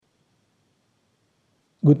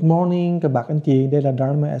Good morning các bác anh chị, đây là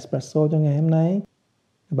Dharma Espresso cho ngày hôm nay.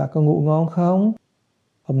 Các bác có ngủ ngon không?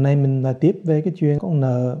 Hôm nay mình lại tiếp về cái chuyện con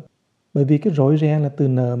nợ. Bởi vì cái rối ren là từ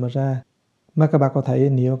nợ mà ra. Mà các bác có thấy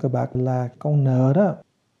nếu các bác là con nợ đó,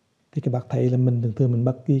 thì các bác thấy là mình thường mình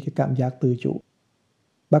mất đi cái cảm giác tự chủ.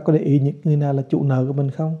 Bác có để ý những người nào là chủ nợ của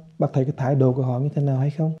mình không? Bác thấy cái thái độ của họ như thế nào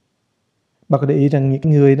hay không? Bác có để ý rằng những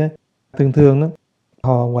người đó thường đó,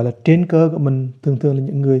 họ gọi là trên cơ của mình, thường là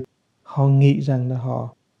những người họ nghĩ rằng là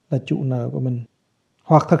họ là chủ nợ của mình,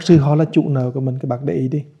 hoặc thật sự họ là chủ nợ của mình. Các bạn để ý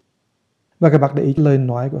đi, và các bạn để ý lời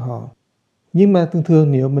nói của họ. Nhưng mà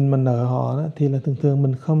thường nếu mình mà nợ họ đó, thì là thường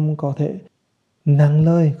mình không có thể nặng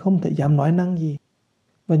lời, không thể dám nói năng gì,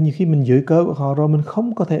 và nhiều khi mình dưới cơ của họ rồi, mình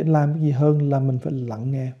không có thể làm cái gì hơn là mình phải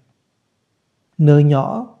lắng nghe. Nợ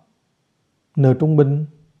nhỏ, nợ trung bình,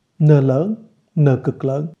 nợ lớn, nợ cực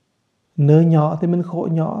lớn. Nợ nhỏ thì mình khổ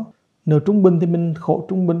nhỏ, nợ trung bình thì mình khổ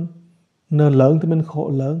trung bình, nợ lớn thì mình khổ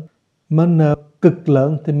lớn, mà nợ cực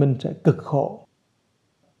lớn thì mình sẽ cực khổ.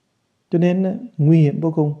 Cho nên nguy hiểm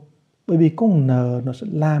vô cùng, bởi vì con nợ nó sẽ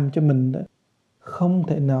làm cho mình không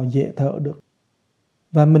thể nào dễ thở được.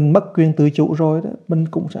 Và mình mất quyền tự chủ rồi đó, mình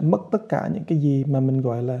cũng sẽ mất tất cả những cái gì mà mình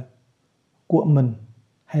gọi là của mình,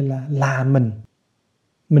 hay là mình.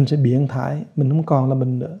 Mình sẽ biến thái, mình không còn là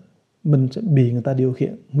mình nữa. Mình sẽ bị người ta điều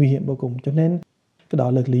khiển, nguy hiểm vô cùng. Cho nên cái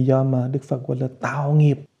đó là lý do mà Đức Phật gọi là tạo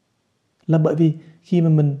nghiệp. Là bởi vì khi mà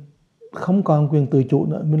mình không còn quyền tự chủ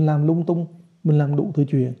nữa, mình làm lung tung, mình làm đủ thứ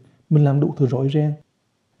chuyện, mình làm đủ thứ rối ren.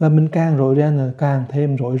 Và mình càng rối ren là càng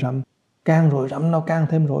thêm rối rắm. Càng rối rắm nó càng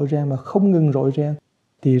thêm rối ren, mà không ngừng rối ren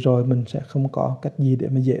thì rồi mình sẽ không có cách gì để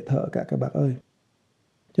mà dễ thở cả các bạn ơi.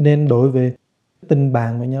 Cho nên đối với tình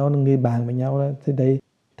bạn với nhau, người bạn với nhau đó, thì đây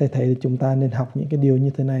thầy thấy chúng ta nên học những cái điều như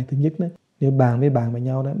thế này. Thứ nhất đó, nếu bạn với bạn với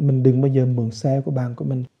nhau đó, mình đừng bao giờ mượn xe của bạn của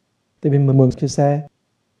mình. Tại vì mình mượn cái xe,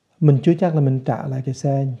 mình chưa chắc là mình trả lại cái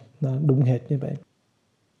xe nó đúng hết như vậy.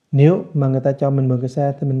 Nếu mà người ta cho mình mượn cái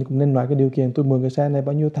xe thì mình cũng nên nói cái điều kiện: tôi mượn cái xe này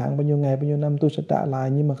bao nhiêu tháng, bao nhiêu ngày, bao nhiêu năm tôi sẽ trả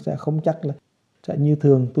lại, nhưng mà sẽ không chắc là sẽ như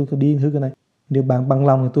thường tôi cứ đi thứ cái này. Nếu bạn bằng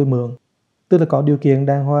lòng thì tôi mượn, tức là có điều kiện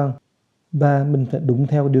đàng hoàng, và mình phải đúng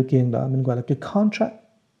theo cái điều kiện đó, mình gọi là cái contract,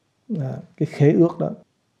 cái khế ước đó.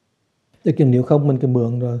 Chứ nếu không mình cứ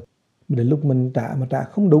mượn rồi đến lúc mình trả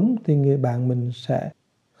không đúng thì người bạn mình sẽ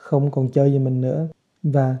không còn chơi với mình nữa,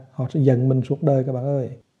 và họ sẽ giận mình suốt đời các bạn ơi.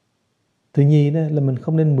 Thứ nhì đó là mình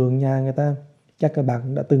không nên mượn nhà người ta. Chắc các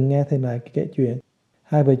bạn đã từng nghe thầy nói cái kể chuyện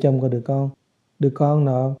hai vợ chồng có đứa con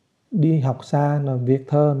nó đi học xa, nó viết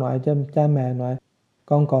thơ nói cho cha mẹ, nói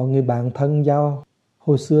con có người bạn thân giao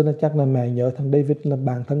hồi xưa, là chắc là mẹ nhớ thằng David là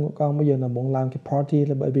bạn thân của con, bây giờ nó muốn làm cái party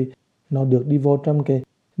là bởi vì nó được đi vô trong cái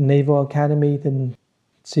Naval Academy, thì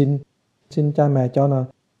xin cha mẹ cho nó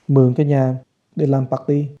mượn cái nhà để làm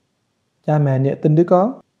party. Cha mẹ nghĩa tình đứa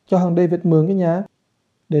con, cho thằng David mượn cái nhà.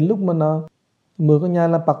 Đến lúc mà nó mượn cái nhà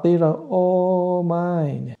làm party rồi, oh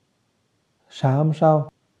my, sáng hôm sau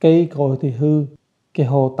cây cối thì hư, cái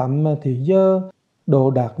hồ tắm thì dơ,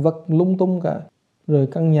 đồ đạc vất lung tung cả, rồi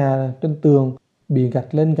căn nhà trên tường bị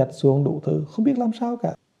gạch lên gạch xuống đủ thứ, không biết làm sao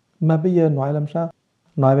cả. Mà bây giờ nói làm sao?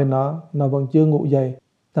 Nói về nó vẫn chưa ngủ dậy,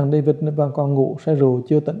 thằng David nó vẫn còn ngủ say rượu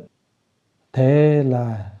chưa tỉnh. Thế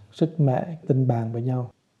là sức mẻ tình bạn với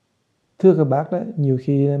nhau. Thưa các bác đấy, nhiều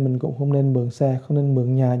khi mình cũng không nên mượn xe, không nên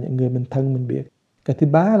mượn nhà những người mình thân mình biết. Cái thứ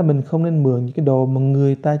ba là mình không nên mượn những cái đồ mà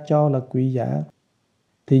người ta cho là quý giá.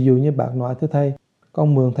 Thì dụ như bác nói: thưa thầy,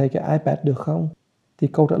 con mượn thầy cái iPad được không? Thì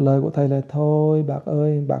câu trả lời của thầy là: thôi bác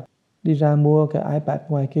ơi, bác đi ra mua cái iPad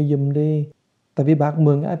ngoài kia giùm đi. Tại vì bác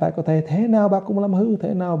mượn cái iPad của thầy, thế nào bác cũng làm hư,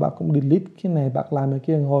 thế nào bác cũng delete cái này, bác làm cái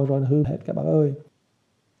kia, ngồi rồi hư hết các bác ơi.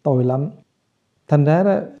 Tội lắm. Thành ra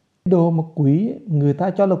đó, đồ mà quý, người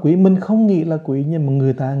ta cho là quý, mình không nghĩ là quý, nhưng mà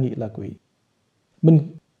người ta nghĩ là quý. Mình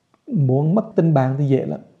muốn mất tình bạn thì dễ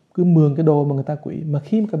lắm, cứ mượn cái đồ mà người ta quý. Mà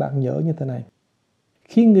khi mà các bạn nhớ như thế này,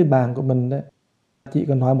 khi người bạn của mình đấy chỉ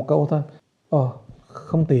cần nói một câu thôi,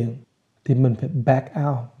 không tiền, thì mình phải back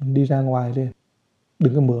out, mình đi ra ngoài đi.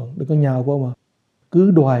 Đừng có mượn, đừng có nhào vô mà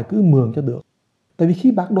cứ đòi, cứ mượn cho được. Tại vì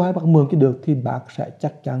khi bác đòi, bác mượn cho được thì bác sẽ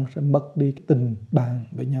chắc chắn sẽ mất đi cái tình bạn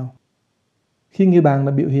với nhau. Khi người bạn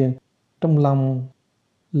đã biểu hiện trong lòng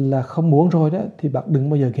là không muốn rồi đó, thì bác đừng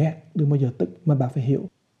bao giờ ghét, đừng bao giờ tức, mà bác phải hiểu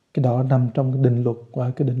cái đó nằm trong cái định luật,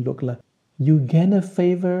 và cái định luật là you gain a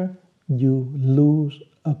favor, you lose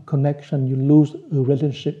a connection, you lose a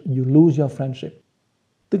relationship, you lose your friendship.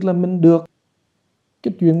 Tức là mình được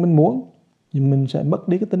cái chuyện mình muốn, nhưng mình sẽ mất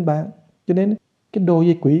đi cái tình bạn. Cho nên cái đồ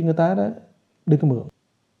gì quý người ta đó, đừng có mượn.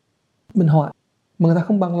 Mình hỏi mà người ta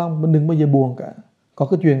không bằng lòng, mình đừng bao giờ buồn cả. Có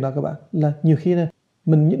cái chuyện đó các bạn, là nhiều khi này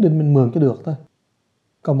mình nhất định mình mượn cho được thôi.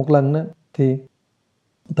 Còn một lần đó thì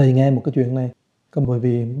thầy nghe một cái chuyện này Còn bởi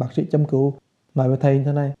vì bác sĩ châm cứu nói với thầy như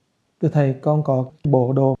thế này, thưa thầy con có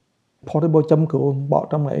bộ đồ portable châm cứu bỏ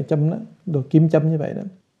trong ấy châm đó, đồ kim châm như vậy đó.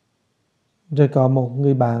 Rồi có một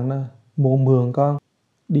người bạn muốn mượn con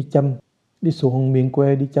đi châm, đi xuống miền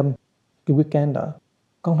quê đi châm cái weekend đó.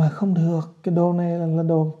 Con nói không được, cái đồ này là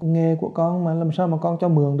đồ nghề của con mà làm sao mà con cho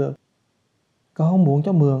mượn được. Con không muốn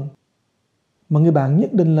cho mượn. Mà người bạn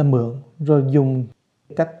nhất định là mượn, rồi dùng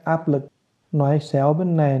cách áp lực, nói xéo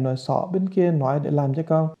bên này, nói xỏ bên kia, nói để làm cho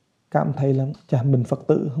con cảm thấy là chả mình Phật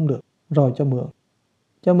tử không được, rồi cho mượn.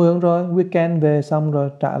 Cho mượn rồi, weekend về xong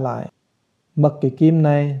rồi trả lại. Mất cái kim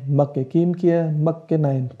này, mất cái kim kia, mất cái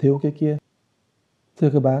này, thiếu cái kia. Thưa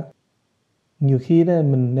các bác, nhiều khi đó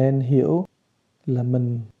mình nên hiểu là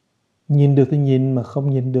mình nhìn được thì nhìn, mà không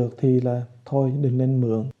nhìn được thì là thôi đừng nên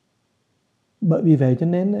mượn. Bởi vì vậy cho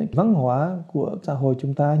nên văn hóa của xã hội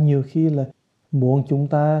chúng ta nhiều khi là muốn chúng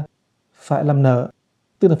ta phải làm nợ,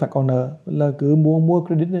 tức là phải còn nợ, là cứ mua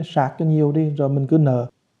credit để sạc cho nhiều đi rồi mình cứ nợ.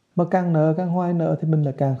 Mà càng nợ càng hoài nợ thì mình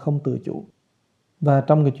là càng không tự chủ. Và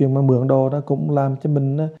trong cái chuyện mà mượn đồ đó cũng làm cho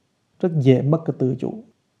mình rất dễ mất cái tự chủ.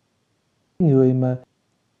 Người mà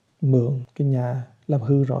mượn cái nhà làm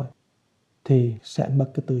hư rồi thì sẽ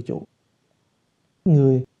mất cái tự chủ.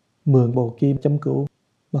 Người mượn bộ kim châm cứu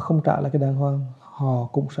mà không trả lại cái đàng hoàng, họ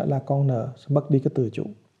cũng sẽ là con nợ, sẽ mất đi cái tự chủ.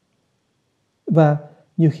 Và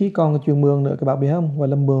nhiều khi còn cái chuyện mượn nữa các bạn biết không, gọi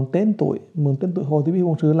là mượn tên tuổi. Mượn tên tuổi hồi thì biết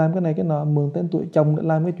quân sư làm cái này cái nọ, mượn tên tuổi chồng để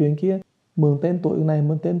làm cái chuyện kia, mượn tên tuổi này,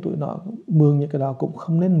 mượn tên tuổi nọ. Mượn những cái đó cũng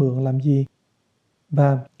không nên mượn làm gì.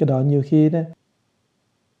 Và cái đó nhiều khi đó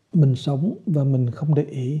mình sống và mình không để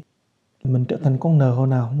ý, mình trở thành con nợ hồi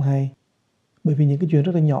nào không hay. Bởi vì những cái chuyện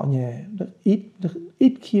rất là nhỏ nhẹ, rất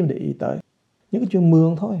ít khi mà để ý tới. Những cái chuyện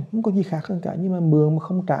mượn thôi, không có gì khác hơn cả. Nhưng mà mượn mà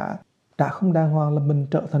không trả không đàng hoàng là mình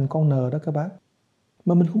trở thành con nợ đó các bác.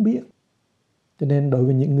 Mà mình không biết. Cho nên đối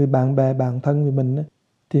với những người bạn bè, bạn thân với mình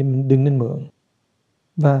thì mình đừng nên mượn.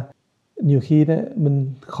 Và nhiều khi đó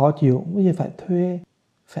mình khó chịu, bây giờ phải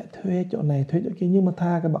thuê chỗ này, thuê chỗ kia. Nhưng mà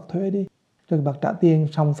tha các bác thuê đi, rồi các bác trả tiền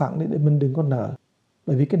sòng phẳng để mình đừng có nợ.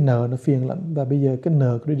 Bởi vì cái nợ nó phiền lắm. Và bây giờ cái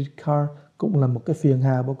nợ credit card cũng là một cái phiền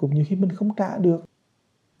hà vô cùng. Nhiều khi mình không trả được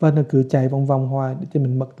và nó cứ chạy vòng vòng hoài để cho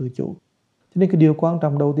mình mất tự chủ. Cho nên cái điều quan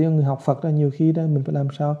trọng đầu tiên người học Phật là nhiều khi đó mình phải làm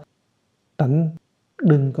sao tránh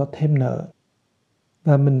đừng có thêm nợ.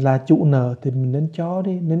 Và mình là chủ nợ thì mình nên cho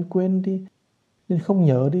đi, nên quên đi, nên không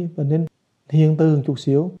nhớ đi, và nên hiền từ một chút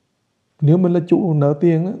xíu. Nếu mình là chủ nợ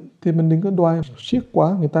tiền thì mình đừng có đòi siết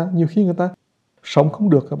quá người ta. Nhiều khi người ta sống không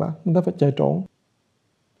được các bạn, người ta phải chạy trốn.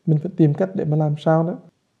 Mình phải tìm cách để mà làm sao đó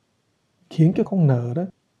khiến cái con nợ đó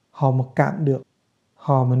họ mà cảm được,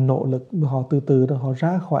 họ mà nỗ lực, họ từ từ đó họ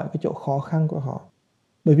ra khỏi cái chỗ khó khăn của họ.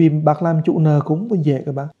 Bởi vì bác làm chủ nợ cũng không dễ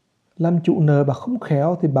các bạn. Làm chủ nợ bác không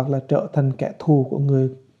khéo thì bác là trở thành kẻ thù của người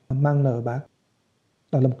mang nợ bác.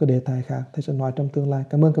 Đó là một cái đề tài khác, thầy sẽ nói trong tương lai.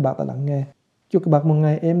 Cảm ơn các bạn đã lắng nghe. Chúc các bạn một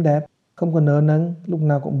ngày êm đẹp, không có nợ nần, lúc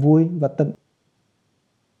nào cũng vui và tận